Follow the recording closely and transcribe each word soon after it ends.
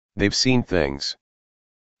They've seen things.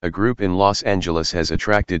 A group in Los Angeles has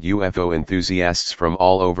attracted UFO enthusiasts from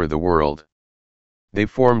all over the world. They've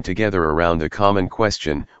formed together around the common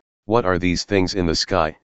question, what are these things in the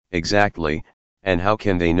sky, exactly, and how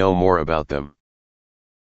can they know more about them?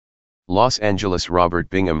 Los Angeles Robert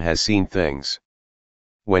Bingham has seen things.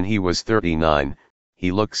 When he was 39,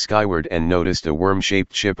 he looked skyward and noticed a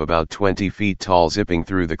worm-shaped ship about 20 feet tall zipping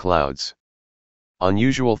through the clouds.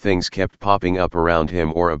 Unusual things kept popping up around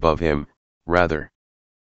him or above him, rather.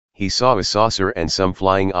 He saw a saucer and some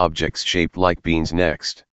flying objects shaped like beans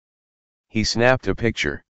next. He snapped a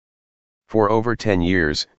picture. For over 10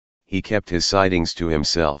 years, he kept his sightings to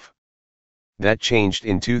himself. That changed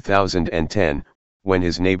in 2010, when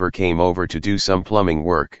his neighbor came over to do some plumbing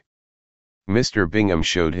work. Mr. Bingham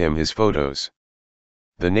showed him his photos.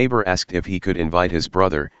 The neighbor asked if he could invite his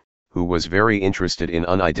brother, who was very interested in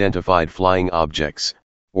unidentified flying objects,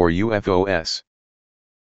 or UFOs.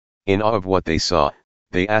 In awe of what they saw,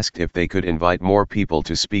 they asked if they could invite more people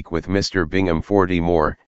to speak with Mr. Bingham. 40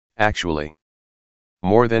 more, actually.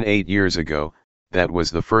 More than 8 years ago, that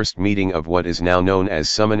was the first meeting of what is now known as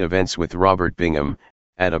Summon Events with Robert Bingham,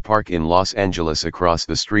 at a park in Los Angeles across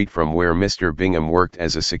the street from where Mr. Bingham worked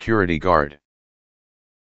as a security guard.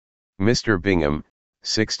 Mr. Bingham,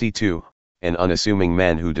 62, an unassuming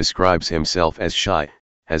man who describes himself as shy,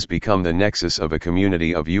 has become the nexus of a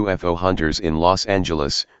community of UFO hunters in Los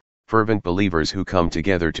Angeles, fervent believers who come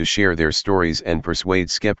together to share their stories and persuade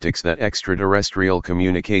skeptics that extraterrestrial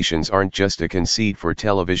communications aren't just a conceit for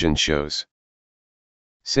television shows.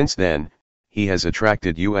 Since then, he has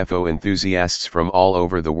attracted UFO enthusiasts from all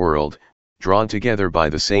over the world, drawn together by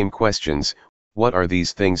the same questions: what are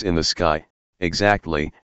these things in the sky,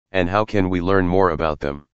 exactly, and how can we learn more about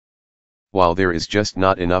them? While there is just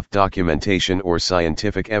not enough documentation or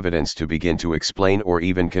scientific evidence to begin to explain or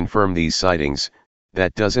even confirm these sightings,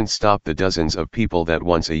 that doesn't stop the dozens of people that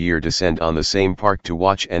once a year descend on the same park to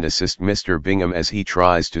watch and assist Mr. Bingham as he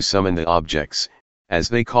tries to summon the objects, as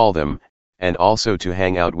they call them, and also to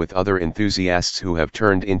hang out with other enthusiasts who have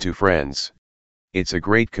turned into friends. It's a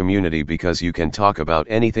great community because you can talk about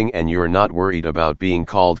anything and you're not worried about being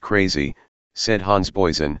called crazy, said Hans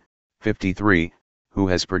Boysen, 53, who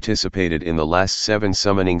has participated in the last 7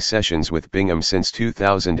 summoning sessions with Bingham since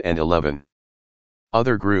 2011.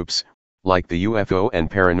 Other groups, like the UFO and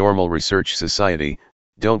Paranormal Research Society,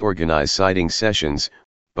 don't organize sighting sessions,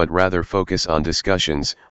 but rather focus on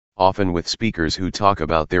discussions, often with speakers who talk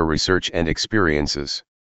about their research and experiences.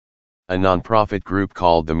 A non-profit group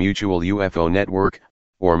called the Mutual UFO Network,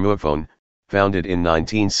 or MUFON, founded in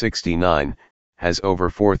 1969, has over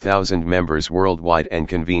 4,000 members worldwide and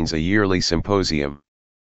convenes a yearly symposium.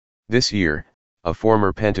 This year, a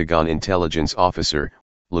former Pentagon intelligence officer,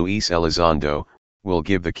 Luis Elizondo, will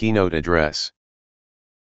give the keynote address.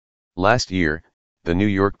 Last year, the New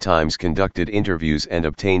York Times conducted interviews and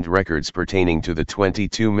obtained records pertaining to the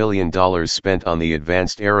 $22 million spent on the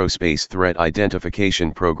Advanced Aerospace Threat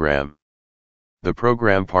Identification Program. The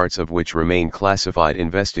program, parts of which remain classified,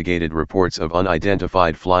 investigated reports of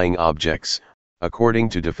unidentified flying objects, according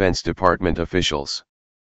to Defense Department officials.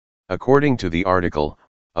 According to the article,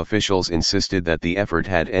 officials insisted that the effort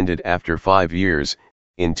had ended after 5 years,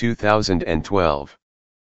 in 2012.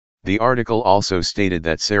 The article also stated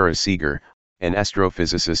that Sarah Seeger, an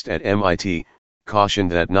astrophysicist at MIT,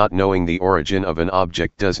 cautioned that not knowing the origin of an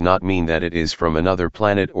object does not mean that it is from another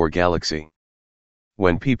planet or galaxy.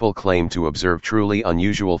 When people claim to observe truly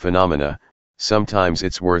unusual phenomena, sometimes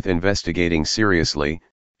it's worth investigating seriously,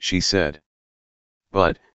 she said.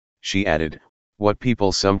 But, she added, what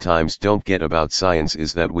people sometimes don't get about science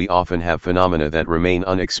is that we often have phenomena that remain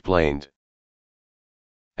unexplained.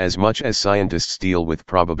 As much as scientists deal with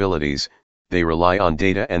probabilities, they rely on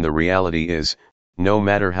data, and the reality is, no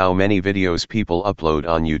matter how many videos people upload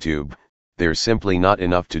on YouTube, there's simply not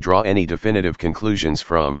enough to draw any definitive conclusions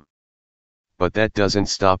from. But that doesn't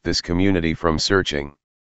stop this community from searching.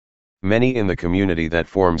 Many in the community that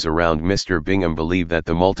forms around Mr. Bingham believe that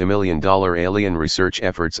the multimillion-dollar alien research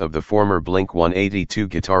efforts of the former Blink-182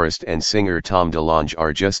 guitarist and singer Tom DeLonge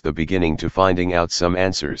are just the beginning to finding out some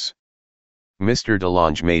answers. Mr.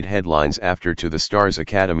 DeLonge made headlines after To the Stars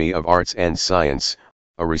Academy of Arts and Science,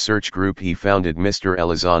 a research group he founded. Mr.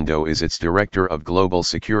 Elizondo is its Director of Global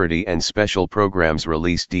Security and Special Programs,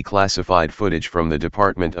 released declassified footage from the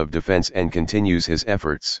Department of Defense and continues his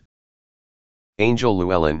efforts. Angel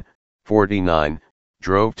Llewellyn, 49,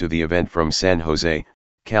 drove to the event from San Jose,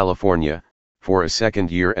 California, for a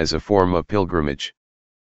second year as a form of pilgrimage.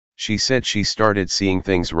 She said she started seeing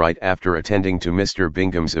things right after attending to Mr.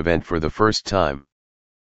 Bingham's event for the first time.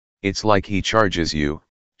 It's like he charges you,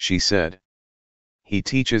 she said. He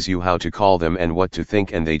teaches you how to call them and what to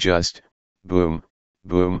think, and they just, boom,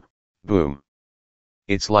 boom, boom.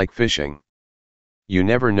 It's like fishing. You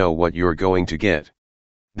never know what you're going to get.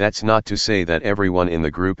 That's not to say that everyone in the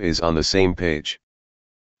group is on the same page.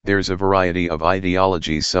 There's a variety of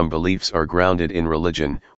ideologies. Some beliefs are grounded in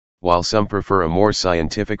religion, while some prefer a more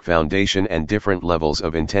scientific foundation and different levels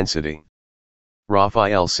of intensity.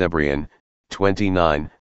 Rafael Cebrian, 29,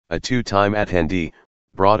 a two-time attendee,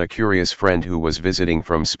 brought a curious friend who was visiting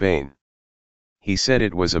from Spain. He said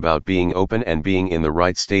it was about being open and being in the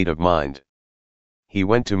right state of mind. He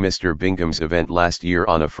went to Mr. Bingham's event last year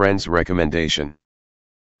on a friend's recommendation.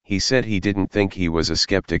 He said he didn't think he was a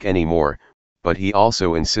skeptic anymore, but he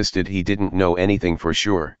also insisted he didn't know anything for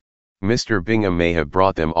sure. Mr. Bingham may have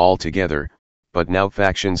brought them all together, but now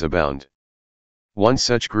factions abound. One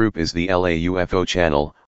such group is the LA UFO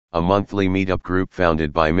Channel, a monthly meetup group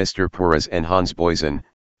founded by Mr. Perez and Hans Boysen,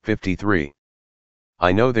 53.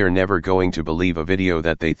 I know they're never going to believe a video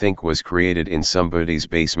that they think was created in somebody's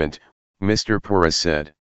basement, Mr. Perez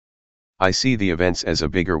said. I see the events as a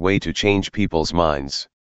bigger way to change people's minds.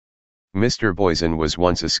 Mr. Boysen was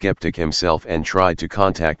once a skeptic himself and tried to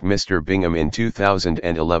contact Mr. Bingham in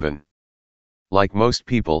 2011. Like most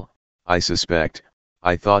people, I suspect,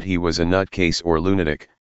 I thought he was a nutcase or lunatic,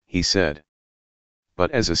 he said.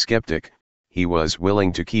 But as a skeptic, he was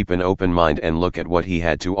willing to keep an open mind and look at what he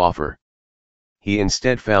had to offer. He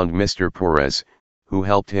instead found Mr. Perez, who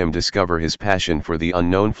helped him discover his passion for the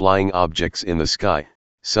unknown flying objects in the sky,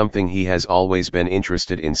 something he has always been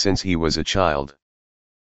interested in since he was a child.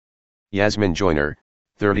 Yasmin Joyner,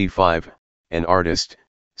 35, an artist,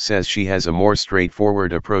 says she has a more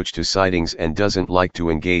straightforward approach to sightings and doesn't like to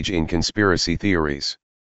engage in conspiracy theories.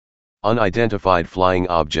 Unidentified flying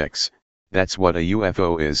objects, that's what a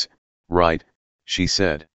UFO is, right, she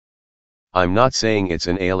said. I'm not saying it's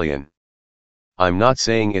an alien. I'm not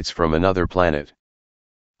saying it's from another planet.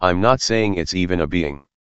 I'm not saying it's even a being.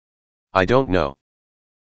 I don't know.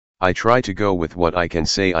 I try to go with what I can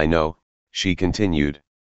say I know, she continued.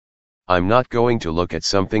 I'm not going to look at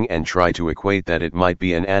something and try to equate that it might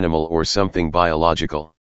be an animal or something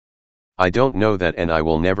biological. I don't know that, and I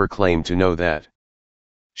will never claim to know that.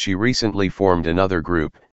 She recently formed another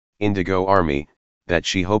group, Indigo Army, that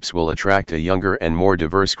she hopes will attract a younger and more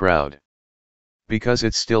diverse crowd. Because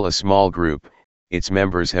it's still a small group, its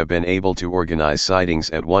members have been able to organize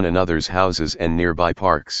sightings at one another's houses and nearby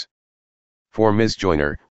parks. For Ms.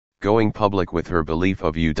 Joyner, going public with her belief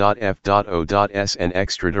of U.F.O.S. and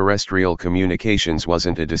extraterrestrial communications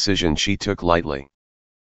wasn't a decision she took lightly.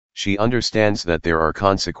 She understands that there are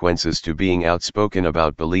consequences to being outspoken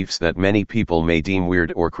about beliefs that many people may deem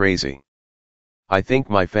weird or crazy. I think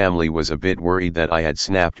my family was a bit worried that I had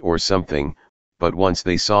snapped or something, but once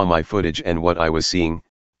they saw my footage and what I was seeing,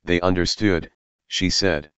 they understood, she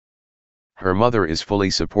said. Her mother is fully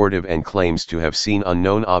supportive and claims to have seen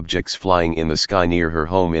unknown objects flying in the sky near her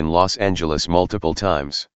home in Los Angeles multiple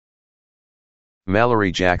times.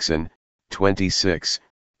 Mallory Jackson, 26,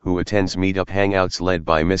 who attends meetup hangouts led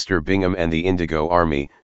by Mr. Bingham and the Indigo Army,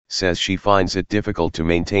 says she finds it difficult to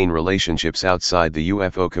maintain relationships outside the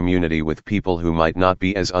UFO community with people who might not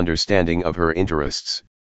be as understanding of her interests.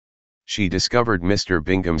 She discovered Mr.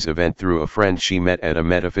 Bingham's event through a friend she met at a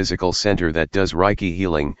metaphysical center that does Reiki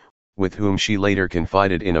healing, with whom she later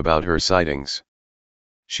confided in about her sightings.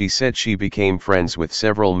 She said she became friends with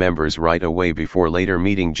several members right away before later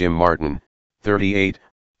meeting Jim Martin, 38,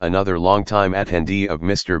 another longtime attendee of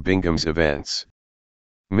Mr. Bingham's events.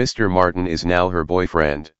 Mr. Martin is now her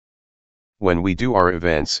boyfriend. When we do our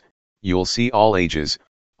events, you'll see all ages,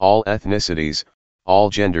 all ethnicities, all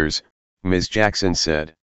genders, Ms. Jackson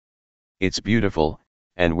said. It's beautiful,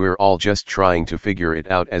 and we're all just trying to figure it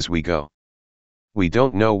out as we go. We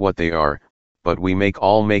don't know what they are, but we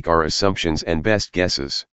all make our assumptions and best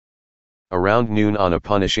guesses. Around noon on a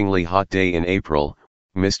punishingly hot day in April,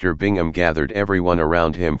 Mr. Bingham gathered everyone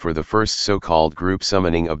around him for the first so-called group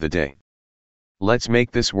summoning of the day. Let's make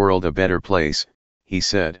this world a better place, he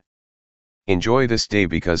said. Enjoy this day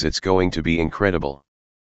because it's going to be incredible.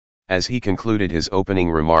 As he concluded his opening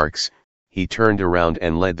remarks, he turned around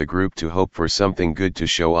and led the group to hope for something good to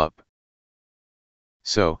show up.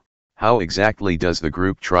 So, how exactly does the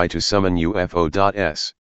group try to summon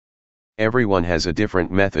UFOs? Everyone has a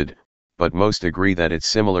different method, but most agree that it's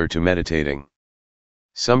similar to meditating.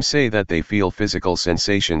 Some say that they feel physical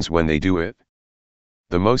sensations when they do it.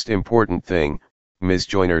 The most important thing, Ms.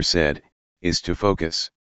 Joyner said, is to focus.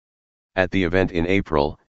 At the event in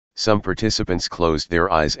April, some participants closed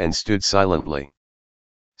their eyes and stood silently.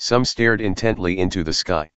 Some stared intently into the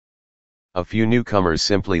sky. A few newcomers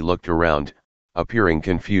simply looked around, appearing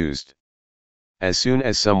confused. As soon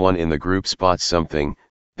as someone in the group spots something,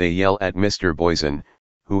 they yell at Mr. Boysen,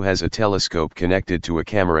 who has a telescope connected to a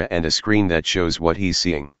camera and a screen that shows what he's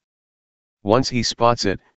seeing. Once he spots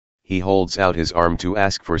it, he holds out his arm to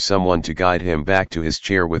ask for someone to guide him back to his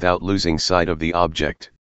chair without losing sight of the object.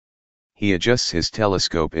 He adjusts his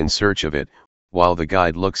telescope in search of it, while the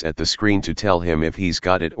guide looks at the screen to tell him if he's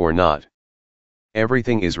got it or not.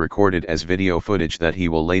 Everything is recorded as video footage that he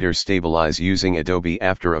will later stabilize using Adobe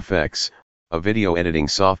After Effects, a video editing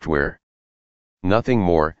software. Nothing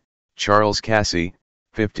more. Charles Cassie,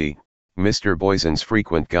 50, Mr. Boysen's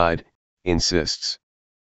frequent guide, insists.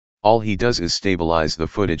 All he does is stabilize the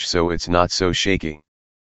footage so it's not so shaky.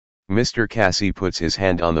 Mr. Cassie puts his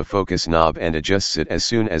hand on the focus knob and adjusts it as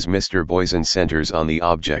soon as Mr. Boysen centers on the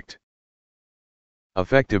object.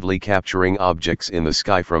 Effectively capturing objects in the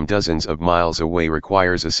sky from dozens of miles away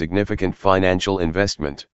requires a significant financial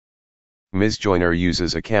investment. Ms. Joyner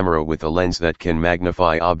uses a camera with a lens that can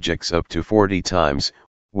magnify objects up to 40 times,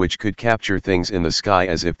 which could capture things in the sky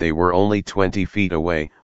as if they were only 20 feet away,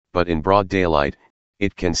 but in broad daylight,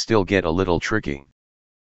 it can still get a little tricky.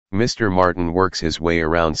 Mr. Martin works his way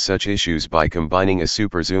around such issues by combining a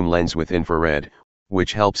super zoom lens with infrared,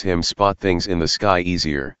 which helps him spot things in the sky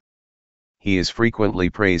easier. He is frequently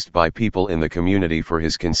praised by people in the community for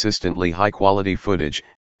his consistently high-quality footage,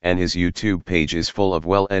 and his YouTube page is full of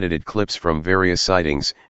well-edited clips from various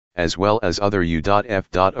sightings, as well as other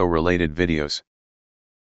U.F.O. related videos.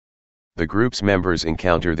 The group's members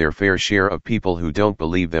encounter their fair share of people who don't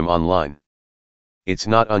believe them online. It's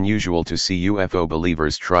not unusual to see UFO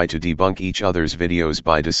believers try to debunk each other's videos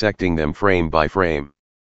by dissecting them frame by frame.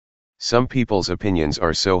 Some people's opinions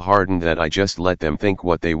are so hardened that I just let them think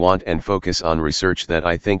what they want and focus on research that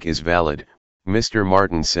I think is valid, Mr.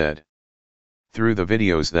 Martin said. Through the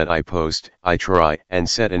videos that I post, I try and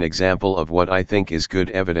set an example of what I think is good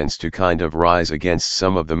evidence to kind of rise against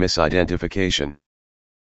some of the misidentification.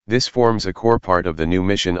 This forms a core part of the new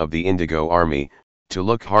mission of the Indigo Army, to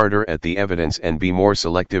look harder at the evidence and be more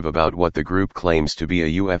selective about what the group claims to be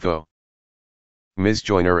a UFO. Ms.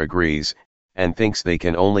 Joyner agrees, and thinks they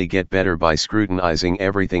can only get better by scrutinizing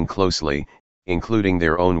everything closely, including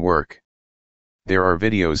their own work. There are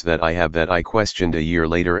videos that I have that I questioned a year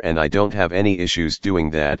later and I don't have any issues doing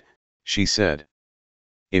that, she said.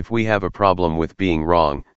 If we have a problem with being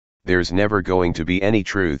wrong, there's never going to be any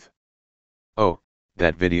truth. Oh,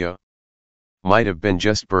 that video? Might have been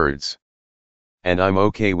just birds. And I'm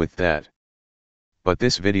okay with that. But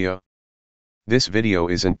this video? This video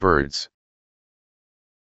isn't birds.